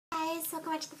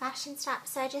welcome back to the fashion shop.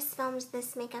 So I just filmed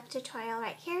this makeup tutorial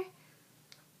right here.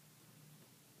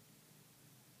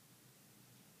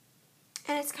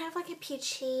 And it's kind of like a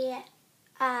peachy,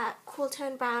 cool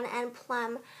tone brown and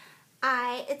plum.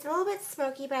 It's a little bit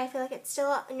smoky, but I feel like it's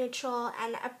still neutral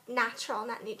and natural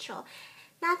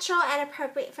and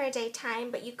appropriate for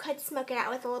daytime, but you could smoke it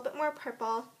out with a little bit more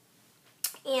purple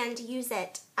and use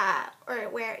it or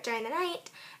wear it during the night,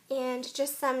 and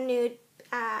just some nude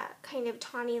kind of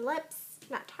tawny lips,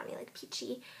 not tawny, like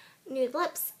peachy nude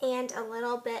lips, and a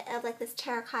little bit of like this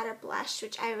terracotta blush,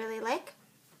 which I really like.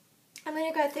 I'm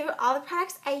going to go through all the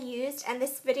products I used, and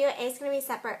this video is going to be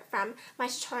separate from my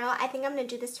tutorial. I think I'm going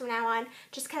to do this from now on,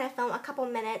 just kind of film a couple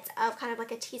minutes of kind of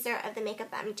like a teaser of the makeup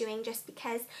that I'm doing, just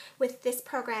because with this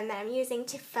program that I'm using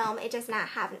to film, it does not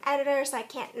have an editor, so I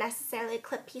can't necessarily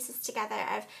clip pieces together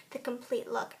of the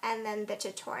complete look and then the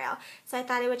tutorial. So I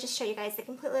thought I would just show you guys the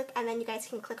complete look, and then you guys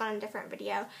can click on a different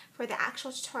video for the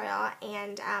actual tutorial,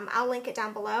 and I'll link it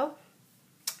down below.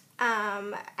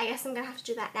 I guess I'm going to have to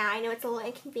do that now. I know it's a little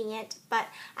inconvenient, but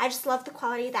I just love the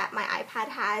quality that my iPad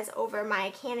has over my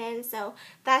Canon, so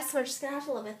we're just going to have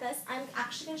to live with this. I'm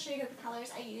actually going to show you the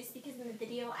colors I use, because in the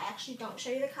video I actually don't show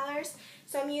you the colors.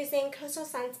 So I'm using Coastal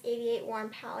Scents 88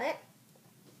 Warm Palette,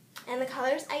 and the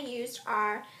colors I used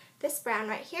are this brown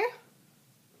right here.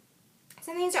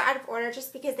 Some things are out of order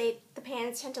just because the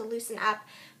pans tend to loosen up,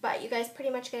 but you guys pretty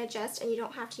much can adjust and you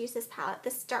don't have to use this palette.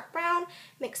 This dark brown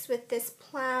mixed with this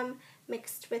plum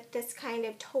mixed with this kind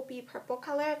of taupey purple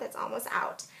color that's almost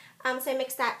out. So I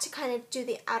mixed that to kind of do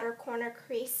the outer corner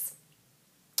crease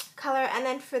color, and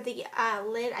then for the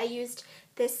lid I used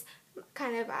this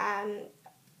kind of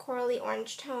corally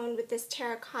orange tone with this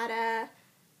terracotta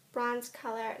bronze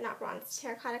color, not bronze,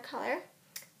 terracotta color.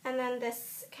 And then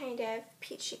this kind of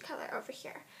peachy color over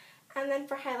here. And then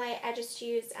for highlight, I just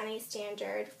used any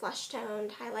standard flush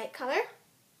toned highlight color.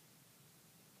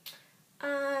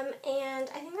 And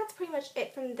I think that's pretty much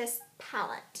it from this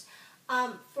palette.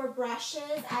 For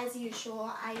brushes, as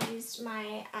usual, I used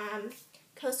my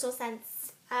Coastal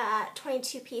Scents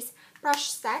 22-piece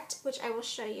brush set, which I will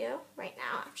show you right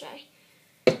now after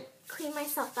I clean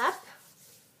myself up.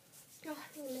 Oh,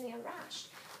 I think I'm getting a rash.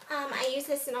 I use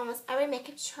this in almost every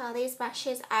makeup tutorial. These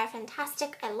brushes are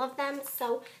fantastic. I love them.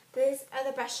 So these are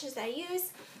the brushes that I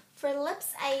use. For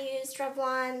lips, I used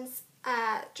Revlon's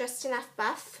Just Enough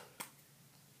Buff,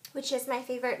 which is my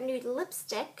favorite nude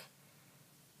lipstick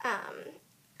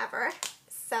ever.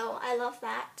 So I love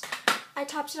that. I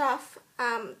topped it off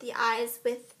the eyes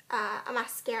with a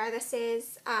mascara. This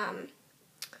is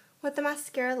what the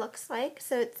mascara looks like.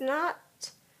 So it's not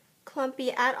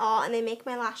clumpy at all, and they make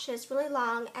my lashes really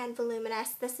long and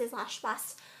voluminous. This is Lash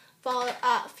Blast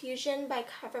Fusion by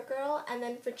CoverGirl, and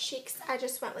then for cheeks I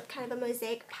just went with kind of a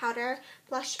mosaic powder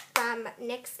blush from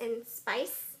NYX in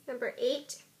Spice number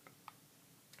 8.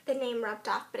 The name rubbed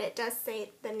off, but it does say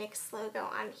the NYX logo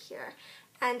on here,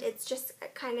 and it's just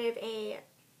kind of a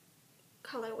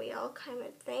color wheel kind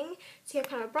of thing. So you have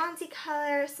kind of a bronzy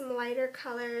color, some lighter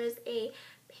colors, a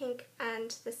pink,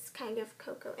 and this kind of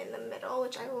cocoa in the middle,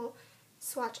 which I will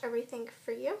swatch everything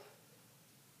for you.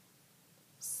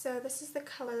 So this is the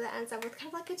color that ends up with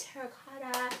kind of like a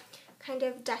terracotta, kind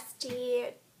of dusty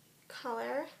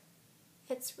color.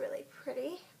 It's really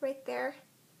pretty right there.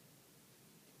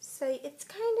 So it's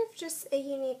kind of just a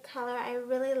unique color. I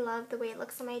really love the way it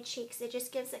looks on my cheeks. It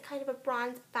just gives it kind of a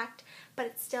bronze effect, but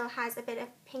it still has a bit of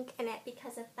pink in it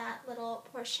because of that little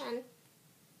portion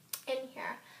in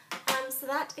here. So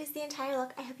that is the entire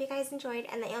look. I hope you guys enjoyed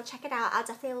and that you'll check it out. I'll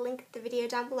definitely link the video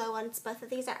down below once both of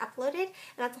these are uploaded,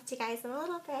 and I'll talk to you guys in a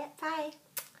little bit. Bye!